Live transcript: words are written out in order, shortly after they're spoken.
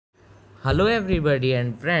Hello everybody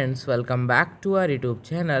and friends, welcome back to our YouTube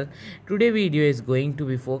channel. Today video is going to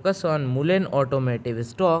be focused on Mullen Automotive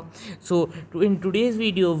stock. In today's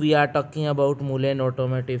video we are talking about Mullen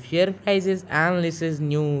Automotive share prices, analysis,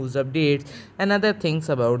 news, updates and other things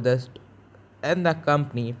about the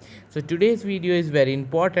company. So today's video is very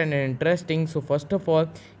important and interesting. So first of all,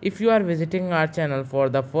 if you are visiting our channel for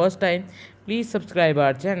the first time, please subscribe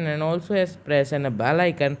our channel and also press a bell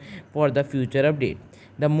icon for the future update.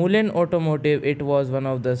 The Mullen Automotive, it was one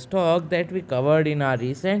of the stock that we covered in our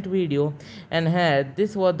recent video and had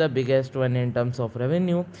this was the biggest one in terms of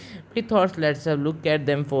revenue. We thought let's have look at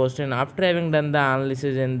them first, and after having done the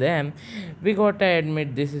analysis in them, we got to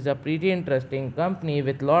admit this is a pretty interesting company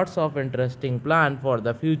with lots of interesting plan for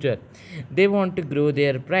the future. They want to grow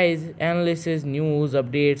their price, analysis, news,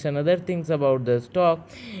 updates and other things about the stock.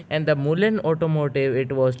 And the Mullen Automotive,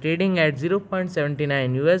 it was trading at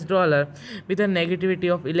 0.79 US dollar with a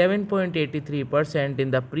negativity of 11.83%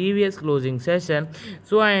 in the previous closing session.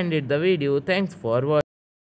 So I ended the video. Thanks for watching.